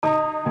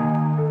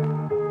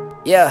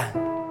Yeah.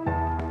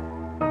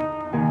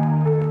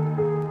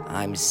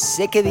 I'm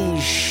sick of these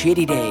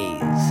shitty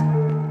days.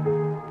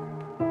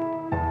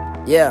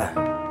 Yeah.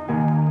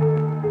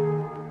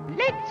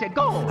 Let's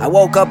go. I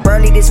woke up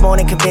early this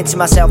morning convincing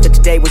myself that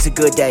today was a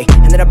good day.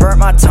 And then I burnt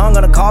my tongue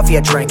on a coffee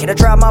I drank. And I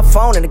dropped my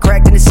phone and it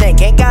cracked in the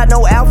sink. Ain't got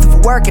no outfit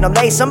for work and I'm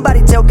late.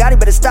 Somebody tell God he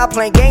better stop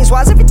playing games.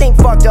 Why's everything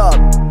fucked up?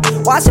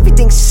 Why's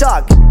everything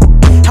suck?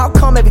 How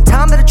come every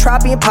time that I try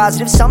being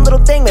positive, some little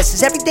thing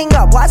messes everything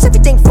up? Why's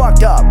everything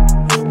fucked up?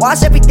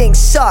 Why's everything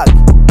suck?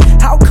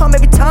 How come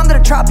every time that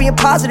I try being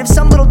positive,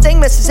 some little thing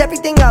messes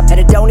everything up? And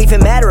it don't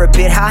even matter a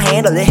bit how I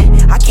handle it.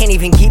 I can't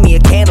even keep me a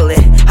candle lit.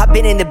 I've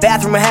been in the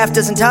bathroom a half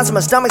dozen times and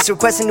my stomach's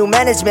requesting new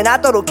management. I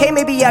thought, okay,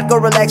 maybe I'd go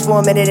relax for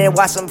a minute and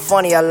watch something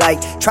funny I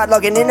like. Tried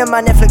logging into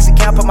my Netflix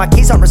account, but my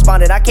keys aren't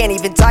responding. I can't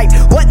even type.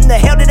 What in the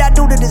hell did I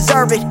do to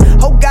deserve it?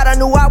 Oh God, I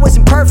knew I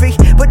wasn't perfect,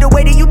 but the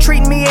way that you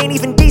treating me ain't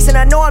even decent.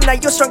 I know I'm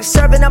not your strongest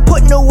servant. I'm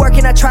putting no work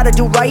and I try to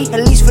do right,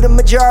 at least for the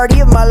majority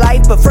of my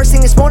life. But first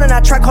thing this morning, I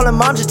tried calling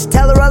mom just to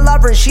tell her I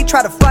love her, and she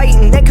tried to fight.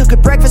 And then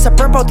cooked breakfast, I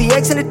burnt both the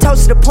eggs and the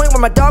toast to the point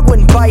where my dog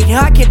wouldn't bite.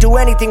 I can't do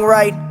anything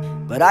right,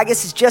 but I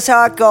guess it's just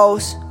how it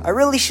goes. I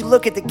really should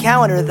look at the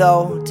calendar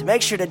though, to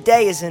make sure the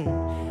day isn't...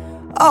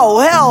 Oh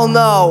hell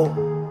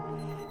no!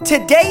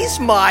 Today's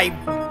my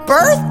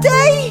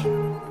birthday?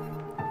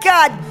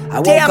 God damn it!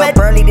 I woke up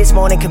early this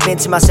morning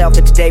convincing myself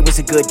that today was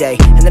a good day.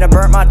 And then I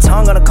burnt my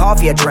tongue on a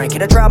coffee I drank.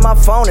 And I dropped my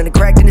phone and it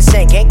cracked in the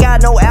sink. Ain't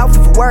got no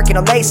outfit for work and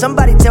I'm late.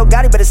 Somebody tell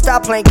God he better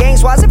stop playing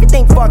games. Why's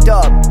everything fucked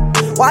up?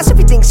 Why's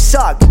everything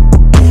suck?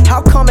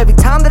 How come every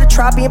time that I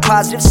try being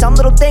positive, some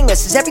little thing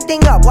messes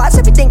everything up? Why's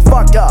everything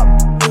fucked up?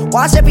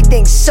 Why's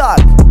everything suck?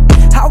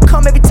 How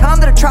come every time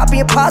that I try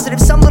being positive,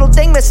 some little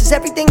thing messes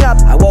everything up?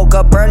 I woke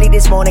up early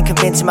this morning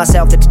convincing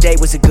myself that today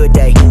was a good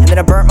day. And then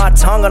I burnt my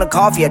tongue on a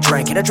coffee I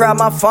drank. And I dropped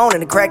my phone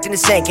and it cracked in the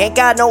sink. Ain't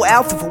got no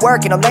outfit for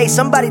work and I'm late.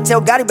 Somebody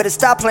tell God he better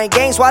stop playing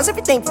games. Why's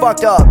everything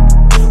fucked up?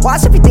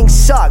 Why's everything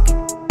suck?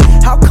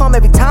 How come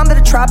every time that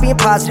I try being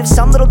positive,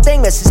 some little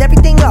thing messes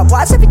everything up?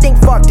 Why's everything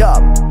fucked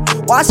up?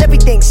 Why's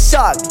everything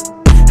suck?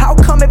 How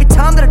come every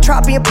time that I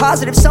try being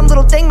positive, some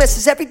little thing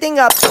messes everything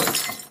up?